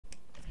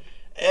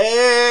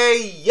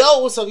Yo,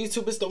 what's up,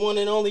 YouTube? It's the one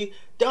and only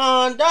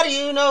Don. Daddy,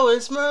 you know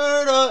it's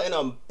murder. And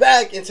I'm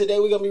back. And today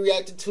we're going to be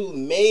reacting to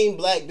Maine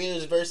Black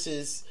Bears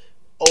versus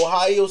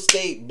Ohio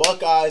State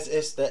Buckeyes.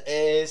 It's the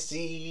NCAA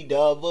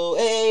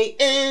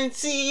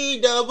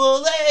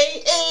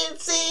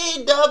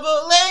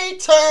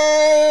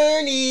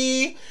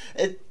tourney.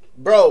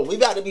 Bro, we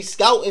about to be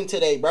scouting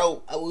today,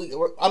 bro.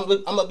 I'm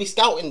gonna be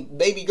scouting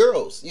baby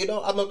girls. You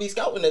know, I'm gonna be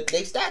scouting they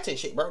stats and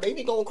shit, bro. They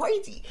be going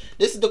crazy.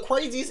 This is the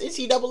craziest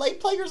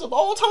NCAA players of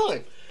all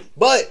time.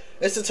 But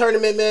it's a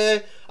tournament,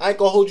 man. I ain't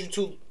gonna hold you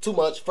too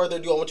much. Further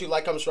ado, I want you to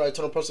like, comment, subscribe,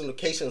 turn on post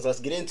notifications. Let's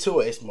get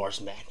into it. It's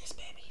March Madness,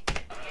 baby.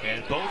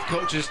 And both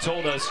coaches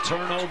told us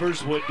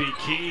turnovers would be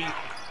key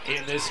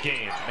in this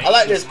game. I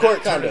like this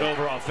court kind of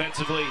over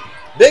offensively.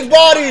 Big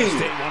body.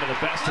 One of the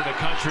best in the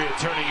country at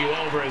turning you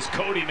over is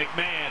Cody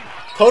McMahon.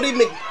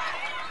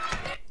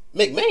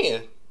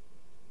 McMahon.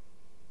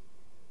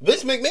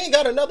 Vince McMahon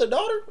got another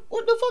daughter?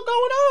 What the fuck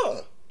going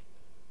on?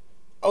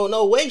 Oh,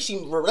 no way she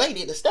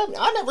related to Stephanie.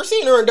 I never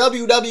seen her in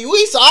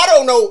WWE, so I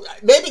don't know.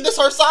 Maybe this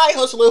her side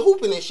hustling,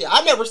 hooping and shit.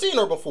 I never seen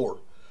her before.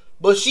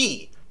 But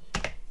she.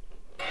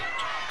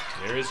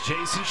 There is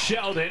Jason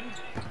Sheldon.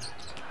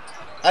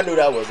 I knew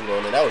that wasn't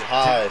going in. That was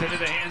high. Into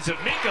the hands of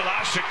Mika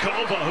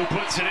Lashakova, who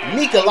puts it in.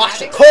 Mika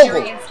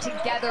Lashakova.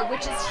 Together,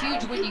 which is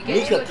huge when you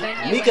get to a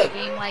venue in a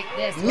game like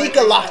this. Mika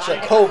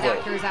Lashakova.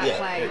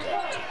 Yeah.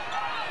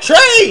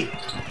 Trey.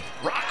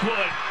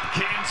 Rockwood.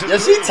 Yeah,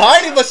 she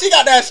tiny, but she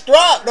got that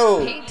strap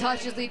though. Paint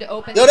touches lead to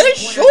open. Yo, they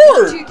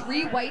short. 1, 2,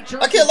 3 white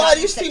I can't lie,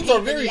 these teams are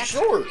very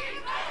short.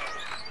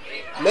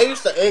 Maybe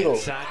it's the angle.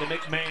 Inside to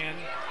McMahon.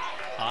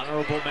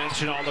 Honorable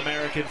mention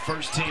All-American,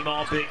 first team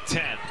All-Big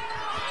Ten.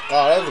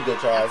 Oh, that was a good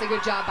try. That's a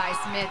good job by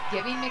Smith,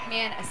 giving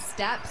McMahon a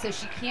step so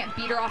she can't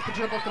beat her off the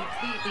dribble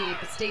completely,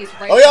 but stays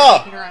right. Oh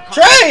yeah,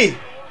 Trey.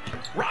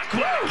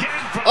 Rockwood again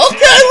from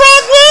okay,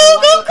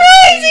 Rockwood, go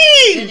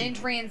crazy. And in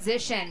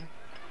transition,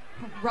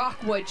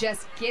 Rockwood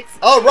just gets.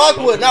 Oh,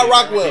 Rockwood, not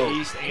Rockwell.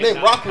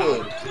 Name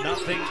Rockwood.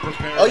 Nothing's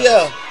prepared. Oh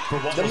yeah, for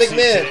what the we'll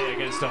McMahon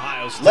against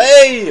Ohio State.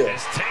 Lay.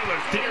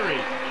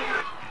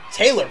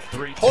 Taylor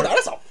Theory. Hold on,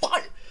 that's a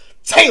fire.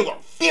 Taylor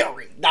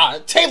Theory. Nah,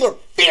 Taylor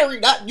Theory.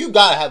 You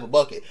gotta have a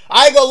bucket.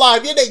 I ain't gonna lie.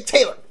 If your name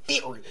Taylor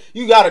Theory,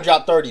 you gotta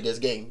drop 30 this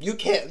game. You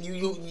can't.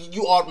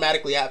 You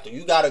automatically have to.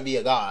 You gotta be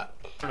a god.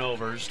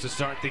 Turnovers to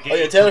start the game. Oh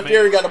yeah, Taylor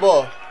Theory got the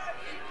ball.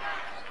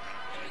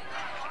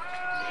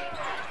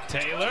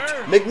 Taylor.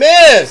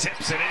 McMahon.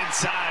 Tips it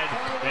inside.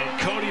 And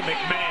Cody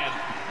McMahon,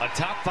 a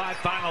top 5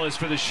 finalist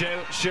for the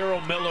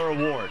Cheryl Miller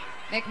Award.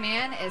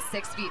 McMahon is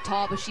 6 feet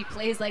tall, but she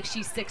plays like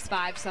she's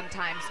 6'5"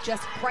 sometimes.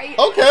 Just right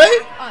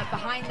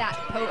behind that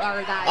I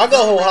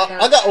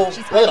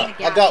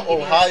got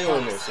Ohio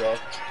in this, yo.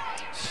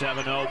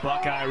 7-0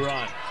 Buckeye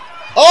run.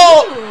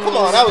 Oh, come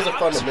on, that was a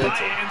fundamental.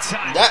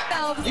 That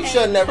you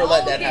should never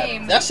let that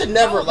happen. That should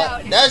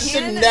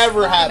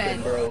never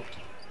happen, bro.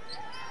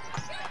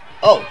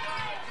 Oh.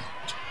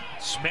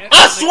 Smith,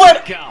 I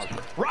swear.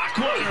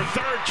 Rockwood, her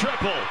third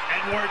triple,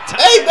 and we're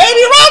tied. Hey,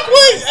 baby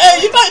Rockwood.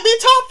 Hey, you might be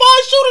top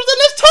 5 shooters in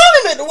this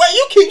tournament. The way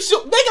you keep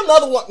shooting, make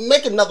another one.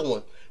 Make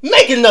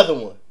another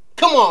one.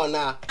 Come on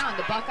now.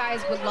 The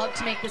Buckeyes would love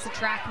to make this a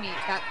track meet.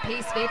 That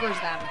pace favors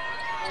them.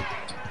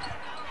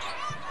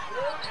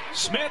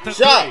 Smith, a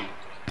shot.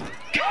 3.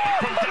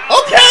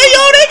 Okay,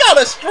 yo, they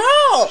got a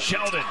straw.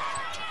 Sheldon.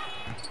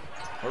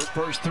 Her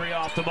first 3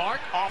 off the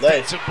mark.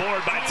 Offensive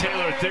board by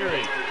Taylor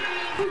Theory.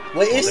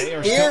 Wait, it's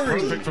Theory.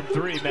 Perfect from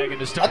 3, Megan,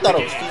 to start I thought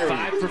the it was game. Theory.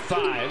 5 for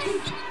 5.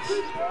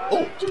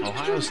 Oh.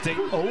 Ohio State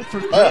 0 for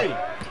 3.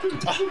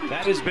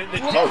 That has been the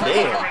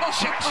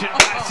rejection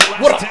by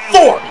what a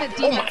Taylor.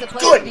 Oh my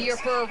goodness.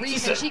 For a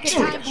reason. She can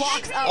time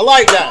blocks up. I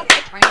like that.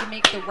 Trying to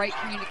make the right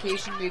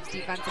communication moves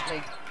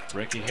defensively.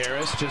 Ricky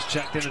Harris just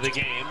checked into the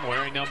game,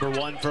 wearing number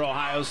 1 for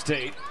Ohio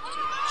State.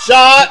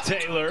 Shot.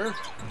 Taylor.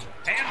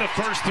 And the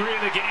first 3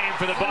 of the game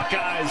for the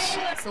Buckeyes.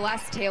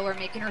 Celeste Taylor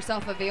making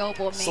herself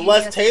available.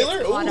 Celeste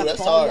Taylor? Ooh,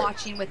 that's hard.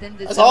 Watching within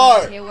the that's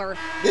hard. Taylor.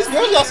 This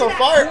girl got some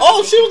fire.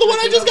 Oh, she was the one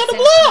that just got the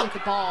block.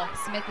 The ball.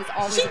 Smith is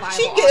always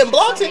she getting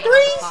blocks and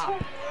threes?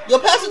 Yo,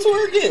 pass it to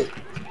her again.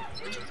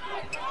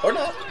 Or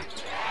not.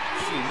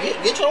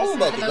 Get your own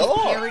bucket. Go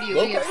off.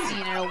 We have seen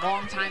in a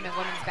long time in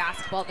women's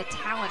basketball. The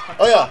talent from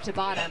top to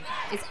bottom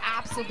is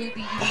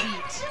absolutely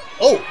elite.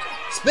 Oh,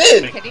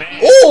 spin.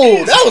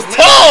 Oh, that was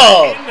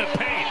tough.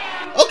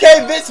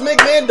 Okay, Vince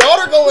McMahon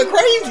daughter going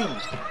crazy.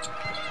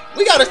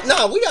 We gotta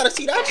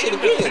see that shit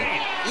again.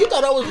 You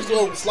thought that was just a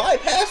little slide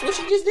pass? What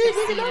she just did?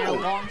 In a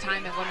long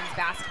time in women's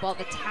basketball,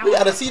 the talent. We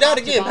gotta see that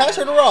again. Pass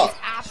her the rock.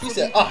 She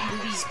said,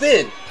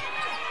 spin.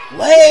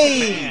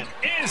 Lay.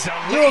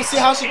 You don't see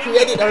how she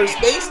created her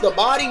space, the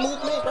body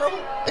movement, bro?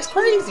 It's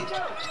crazy.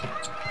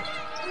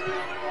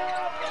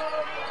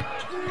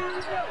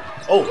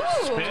 Oh.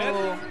 Smith.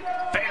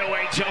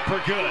 Fadeaway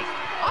jumper good.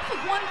 Off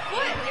of 1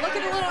 foot.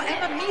 Looking a little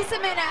Emma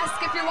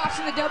Mieseman-esque if you're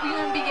watching the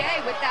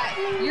WNBA with that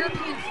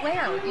European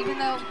flair, even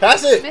though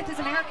Smith is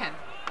American.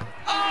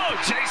 Oh,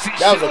 JC.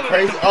 That was a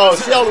crazy. Oh,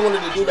 she only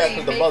wanted to do that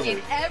because the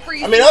buzzer.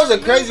 I mean, that was a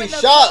crazy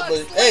shot,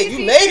 but hey,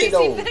 you made it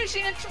though.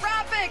 Finishing in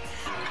traffic.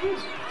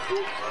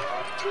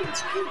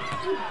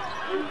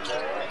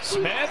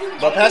 Smith.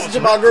 But pass it to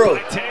my girl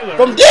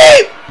from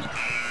deep.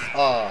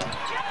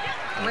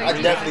 I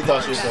definitely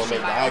thought she was gonna make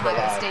it. I ain't gonna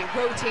lie. State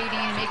rotating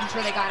and making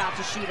sure they got out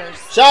to shooters.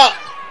 Shot.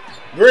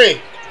 Green.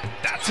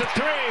 That's a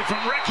three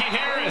from Ricky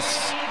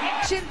Harris.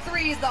 Chin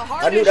three is the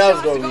hardest. I knew that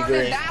was gonna be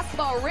green.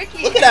 Basketball.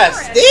 Ricky Look at that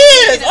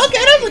stance.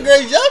 Okay, that's a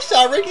great jump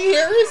shot, Ricky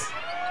Harris.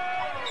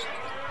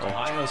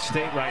 Ohio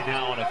State right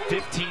now on a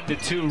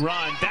 15-2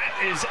 run. That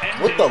is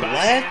ended With the by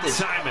left is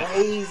Simon.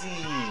 crazy.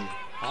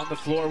 On the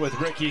floor with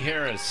Ricky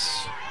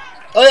Harris.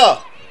 Oh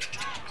yeah.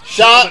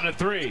 Shot. And a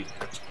three.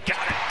 Got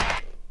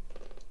it.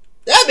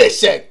 That bitch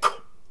said.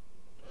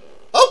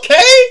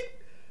 Okay.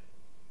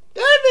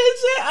 That bitch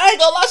said. I ain't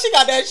gonna lie, she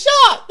got that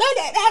shot.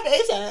 That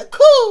bitch said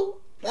cool.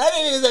 That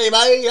bitch said,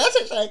 man, that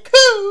bitch said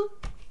cool.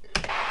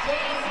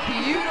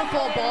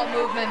 Beautiful ball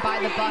movement by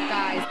the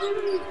Buckeyes.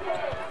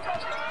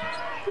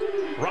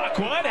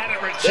 Rockwood had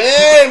it rejected.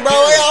 Dang, bro,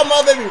 y'all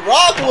my baby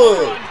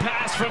Rockwood.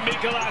 Pass from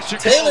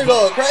Taylor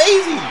going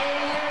crazy.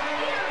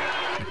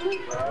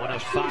 One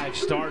of 5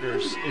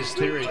 starters is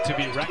Theory to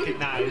be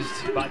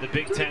recognized by the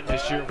Big Ten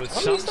this year with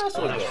some.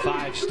 One of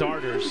 5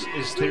 starters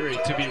is Theory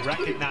to be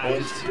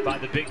recognized by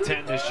the Big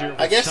Ten this year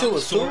with I guess some it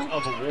was sort 2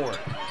 of award.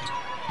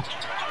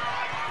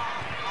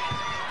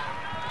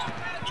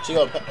 She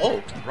gonna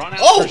oh. Run out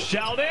Oh. for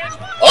Sheldon.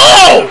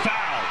 Oh.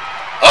 Foul.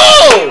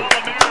 Oh.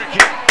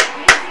 All-American.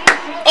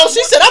 Oh,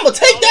 she said I'm gonna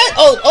take that.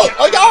 Oh,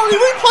 y'all already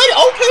replayed it.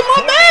 Okay, my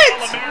bad.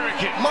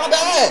 All-American. My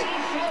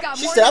bad.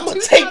 She said I'm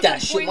gonna take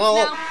that shit,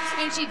 mom.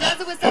 And she does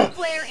it with some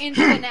flair and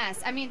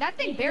finesse. I mean, that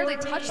thing barely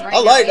touched right I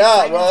like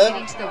now. that,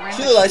 bro.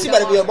 She look like she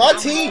better be on my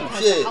team.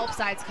 Shit. Help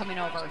side's coming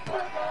over.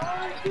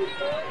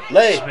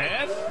 Lay.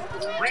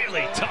 Smith,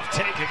 really tough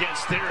take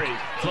against Theory.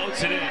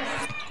 Floats it in.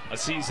 A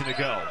season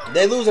ago.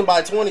 They losing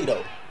by 20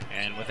 though.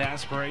 And with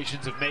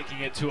aspirations of making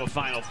it to a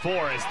Final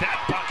Four, as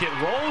that bucket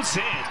rolls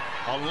in,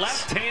 a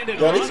left-handed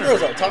Yo, runner. these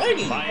girls are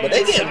tiny, but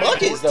they getting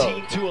buckets though.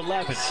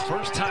 14-11,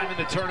 first time in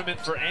the tournament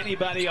for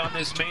anybody on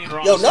this Maine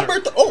roster. Yo, number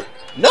 3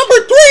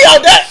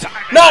 out that.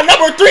 Nah,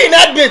 number 3 in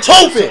that bitch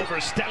open.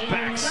 Step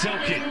back,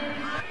 Silky.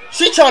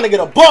 She trying to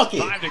get a bucket.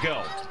 5 to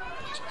go.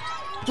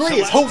 3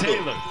 is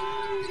hooping.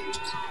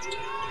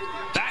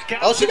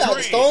 Oh, she got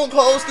the Stone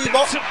Cold Steve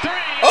Austin.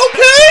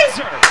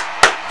 Okay.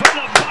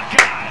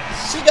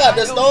 She got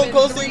the Stone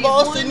Cold Steve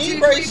Austin knee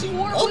brace.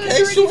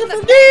 Okay, shooting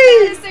from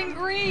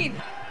deep.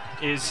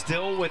 Is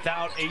still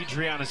without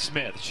Adriana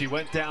Smith. She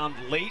went down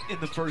late in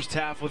the first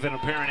half with an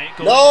apparent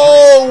ankle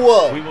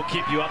No. injury. We will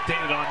keep you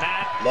updated on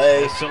that.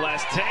 Lay.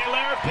 Celeste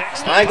Taylor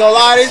picks. I ain't gonna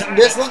lie,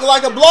 this looking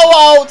like a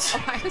blowout.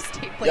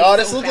 Y'all,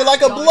 this looking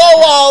like a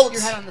blowout.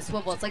 Your head on the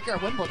swivel. It's like you're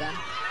at Wimbledon.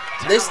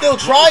 They still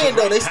trying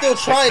though. They still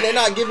trying. They're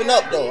not giving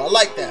up though. I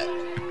like that.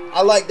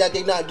 I like that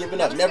they not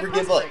giving up. Never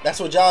give up. That's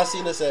what John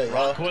Cena said,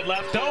 y'all. Rockwood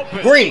left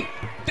open. Green.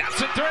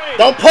 That's a 3.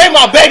 Don't play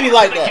my baby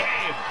like that.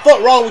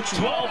 Fuck wrong with you?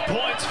 12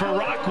 points for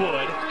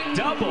Rockwood.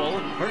 Double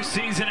her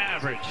season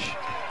average.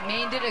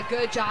 Maine did a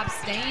good job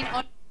staying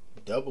on.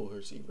 Double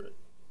her secret.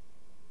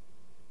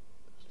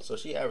 So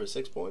she averaged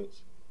 6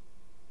 points.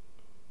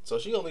 So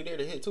she only there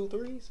to hit 2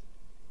 threes.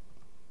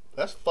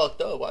 That's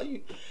fucked up. Why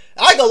you?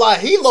 I ain't gonna lie.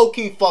 He low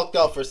key fucked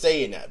up for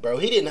saying that, bro.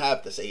 He didn't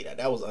have to say that.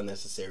 That was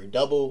unnecessary.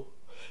 Double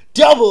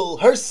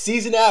her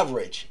season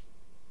average.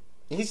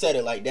 He said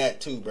it like that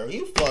too, bro.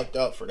 You fucked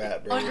up for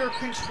that, bro. Under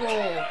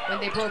control when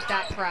they broke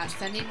that press,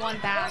 sending one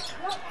back.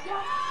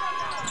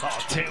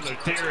 Oh, Taylor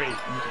Theory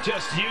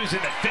just using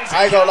the physical.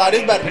 I ain't gonna lie,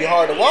 this better be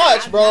hard to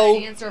watch, bro.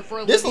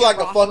 This is like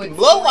a fucking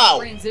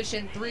blowout.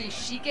 Transition 3.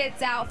 She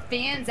gets out,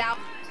 fans out.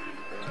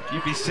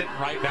 You'd be sitting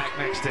right back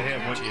next to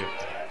him, wouldn't you?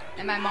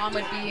 And my mom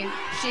would be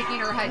shaking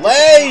her head.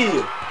 Lay.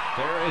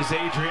 There is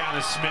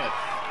Adriana Smith.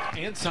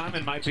 And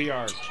Simon might be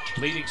our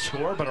leading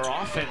scorer, but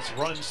our offense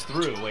runs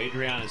through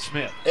Adriana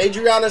Smith.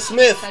 Adriana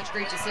Smith. Such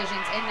great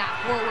decisions in that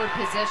forward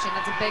position.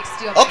 That's a big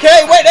steal.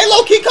 Okay, wait, they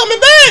low key coming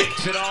back.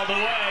 Takes it all the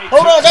way.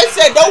 Hold on, they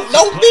said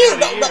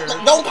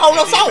don't count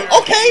us out.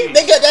 Okay,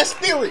 they got that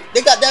spirit. They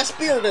got that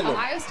spirit in them.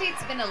 Ohio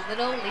State's been a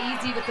little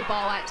lazy with the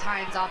ball at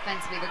times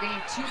offensively. They're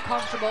getting too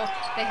comfortable.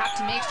 They have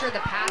to make sure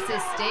the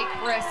passes stay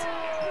crisp.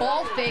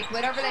 Ball fake,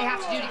 whatever they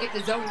have to do to get the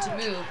zone to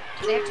move.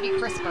 They have to be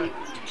crisper.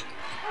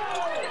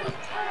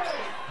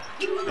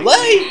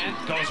 Lay.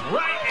 Goes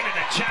right into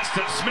the chest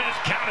of Smith,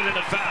 counted in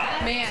a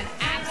foul. Man,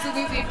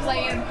 absolutely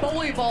playing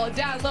bully ball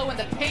down low in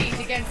the paint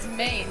against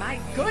Maine. My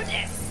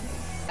goodness.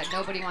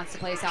 Nobody wants to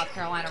play South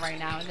Carolina right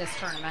now in this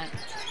tournament.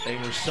 They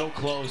were so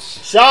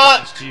close Shot.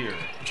 last year.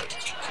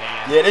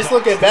 Yeah, this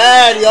looking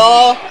bad,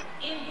 y'all.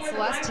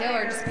 Celeste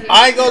Taylor just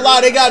I ain't gonna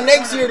lie, they got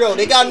next year though.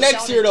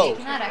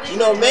 You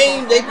know,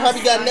 Maine, they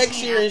probably got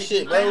next year and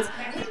shit, bro.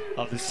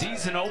 Of the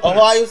season opener,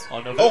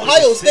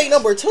 Ohio State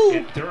number 2.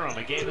 in Durham,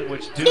 a game in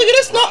which Duke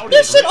Nigga,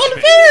 this shit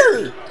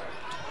unfair.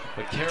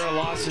 But Kara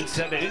Lawson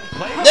said they didn't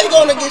play. They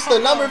going against the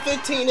number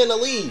 15 in the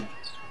league.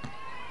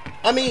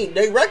 I mean,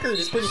 their record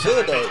is pretty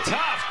good though.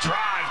 Tough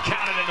drive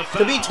Counted in the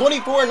foul. To be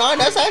 24-9,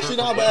 that's actually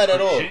not bad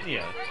at all.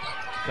 Virginia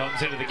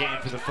comes into the game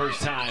for the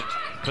first time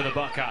for the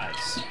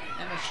Buckeyes.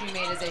 Emma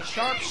Shoemate is a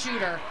sharp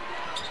shooter.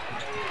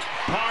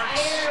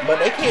 Parks. But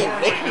they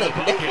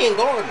can't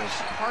guard him.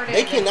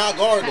 They cannot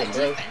guard him,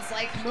 bro. Defense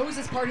like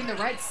Moses parting the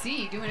Red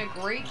Sea, doing a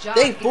great job.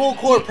 They full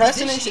court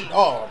pressing and shit.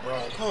 Oh,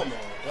 bro, come on,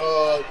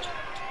 dog.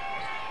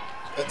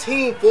 A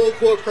team full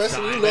court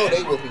pressing, you know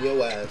they whooping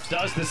your ass.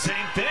 Does the same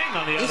thing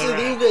on the This other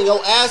is end. either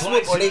your ass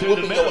whoop or they Slices it through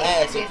whooping the your middle.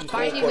 ass They're if you full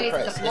finding court ways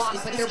press. to block,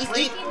 but they're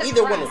breaking the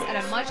Either one of press them.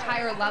 at a much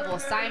higher level.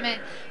 Simon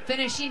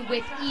finishing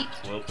with each.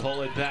 We'll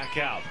pull it back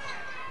out.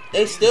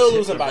 They still Hit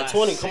losing their by last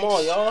 20. six Come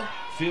on, y'all.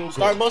 field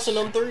Start goals. busting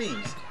them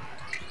threes.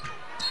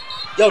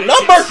 Yo,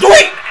 number 3.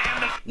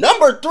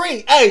 Number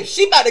 3. Hey,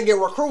 she about to get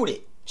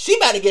recruited. She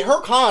about to get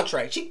her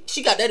contract.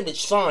 She got that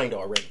bitch signed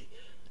already.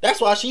 That's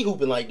why she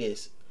hooping like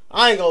this.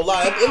 I ain't gonna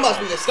lie. It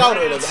must be a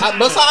scouter in the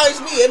besides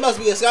me, it must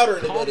be a scouter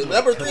in the building.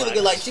 Number 3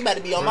 looking like she about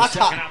to be on my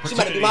top. She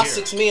about to be my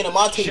 6th man on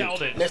my team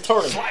in this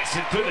tournament.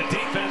 Slicing through the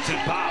defense and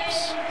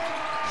pops.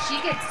 She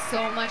gets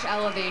so much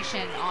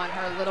elevation on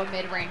her little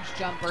mid-range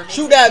jumper. Makes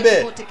Shoot it that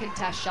difficult bit. to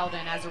contest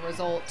Sheldon as a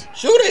result.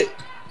 Shoot it.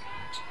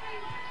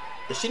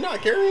 Is she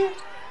not carrying?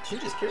 She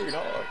just carried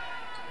hard.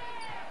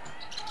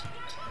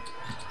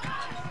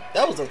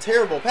 That was a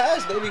terrible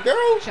pass, baby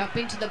girl.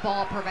 Jumping to the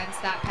ball prevents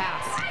that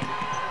pass.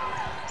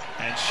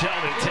 And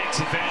Sheldon takes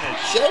advantage.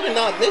 Sheldon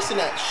not missing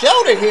that.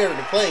 Sheldon here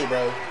to play,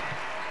 bro.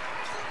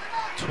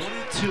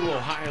 22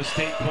 Ohio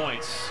State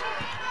points.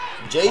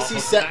 JC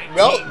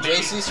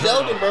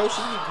Sheldon, bro.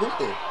 She's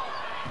hooping.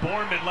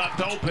 Borman left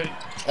open.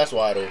 That's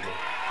wide open.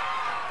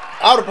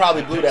 I would have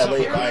probably blew that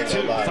late, but I ain't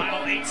gonna lie.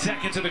 Final 8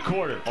 seconds of the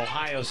quarter.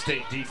 Ohio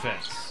State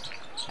defense.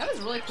 That was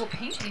really cool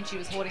painting she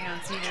was holding on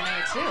senior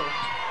night, too.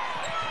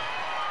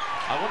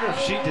 I wonder if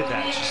she did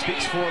that. She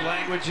speaks 4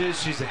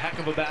 languages. She's a heck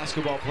of a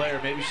basketball player.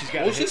 Maybe she's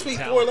got. Well, she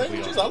speaks 4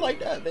 languages. I like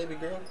that, baby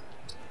girl.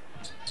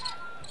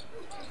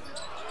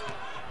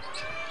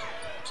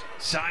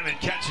 Simon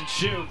catch and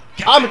shoot.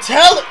 I'm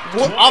telling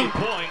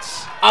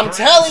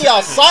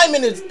y'all,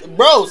 Simon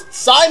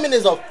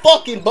is a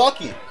fucking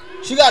bucket.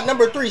 She got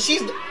number 3.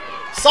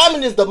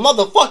 Simon is the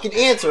motherfucking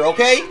answer,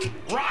 okay?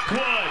 Rockwood,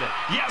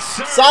 yes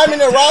sir.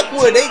 Simon and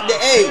Rockwood,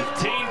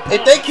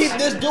 if they keep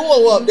this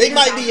duo up, they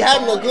might be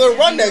having a good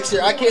run next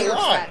year. I can't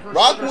lie.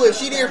 Rockwood,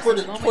 she there for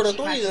the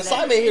threes, and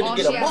Simon here to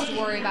get a bucket.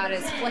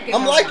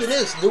 I'm liking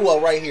this duo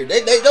right here.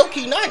 They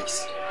low-key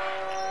nice.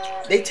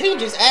 They team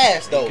just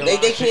ass though. They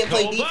can't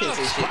play defense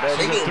and shit, bro.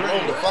 They getting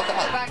blown the fuck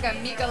out.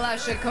 Mikola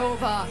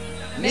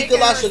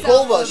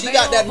Shakova, she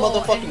got that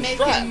motherfucking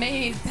strap.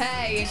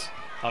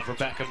 Of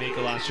Rebecca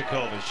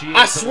Mikola-Shakova. She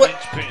is the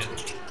linchpin.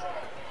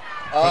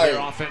 All right. I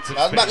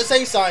was about to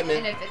say Simon.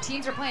 And if the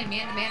teams are playing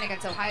man-to-man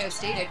against Ohio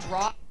State, a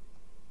draw.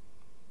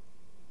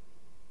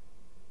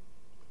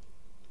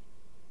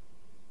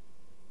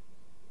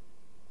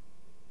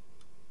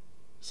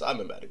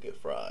 Simon about to get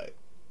fried.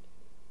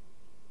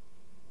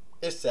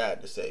 It's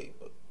sad to say,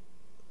 but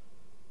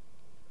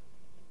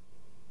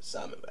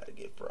Simon about to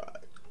get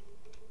fried.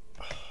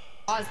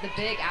 Draws the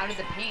big out of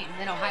the paint, and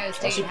then Ohio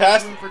State she has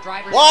passed. room for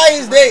drivers. Why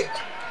is they?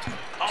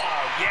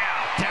 Oh yeah,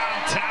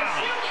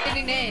 downtown.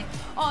 Getting in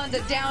on the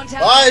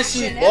downtown. Why is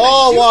she action.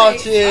 ball Emma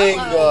watching?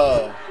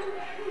 Shoemate.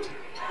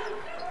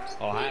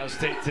 Ohio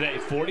State today,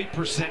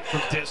 40%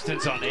 from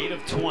distance on 8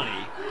 of 20.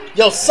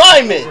 Yo,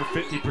 Simon! Over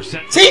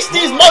 50%. Teach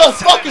these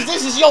motherfuckers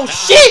this is your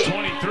shit!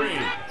 23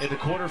 in the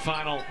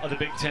quarterfinal of the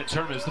Big Ten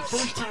tournament. It's the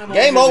first time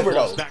Game over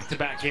though.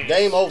 Back-to-back games.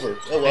 Game over.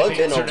 Oh, well, it's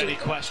been over. Any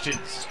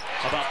questions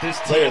about this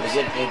team? Clearly,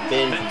 it's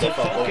been Mental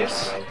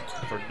focus over,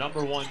 for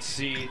 #1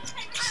 seed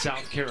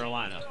South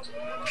Carolina.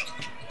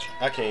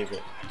 I can't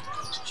even.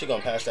 She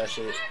gonna pass that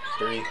shit.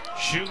 3.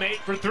 Shoemate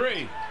for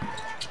 3.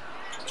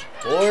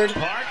 Board.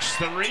 Parks,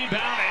 the rebound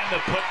and the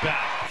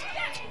putback.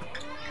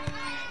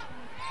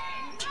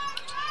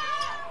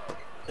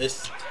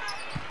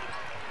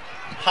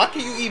 How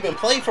can you even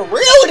play for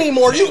real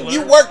anymore?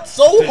 You worked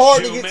so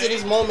hard to get to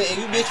this moment and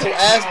you get your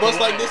ass bust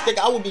like this, nigga.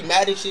 I would be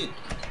mad as shit.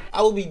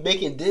 I would be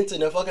making dents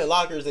in the fucking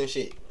lockers and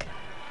shit.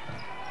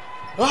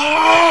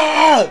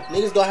 Ah!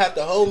 Niggas gonna have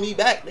to hold me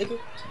back, nigga.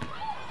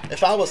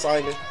 If I was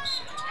Simon.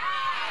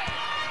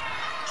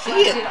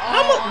 Shit,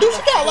 how much? Dude,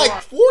 she got like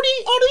 40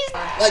 on these?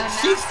 Like,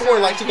 she's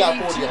scoring like she got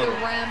 40 on her.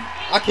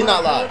 I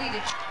cannot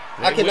lie.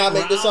 I cannot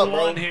make this up,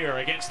 bro. Here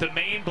against the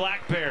Maine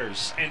Black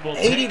Bears, and we'll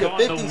 80 take to on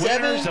 57. the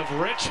winners of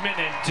Richmond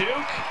and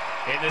Duke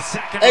in the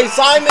second Hey, round.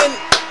 Simon,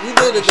 you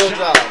did a good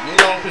job. You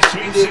know, The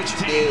Sweet you did what you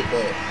 16. did,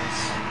 but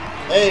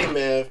hey,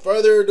 man,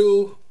 further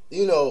ado,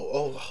 you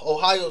know,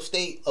 Ohio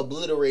State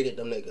obliterated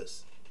them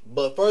niggas.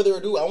 But further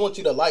ado, I want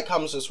you to like,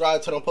 comment,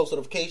 subscribe, turn on post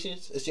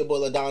notifications. It's your boy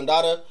LaDon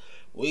Dada.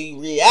 We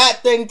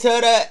reacting to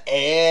the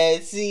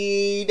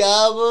NCAA,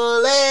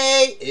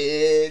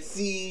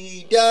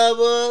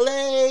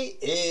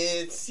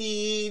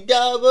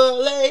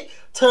 NCAA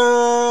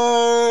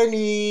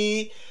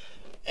tourney.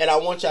 And I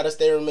want y'all to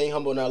stay and remain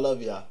humble, and I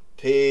love y'all.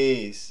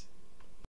 Peace.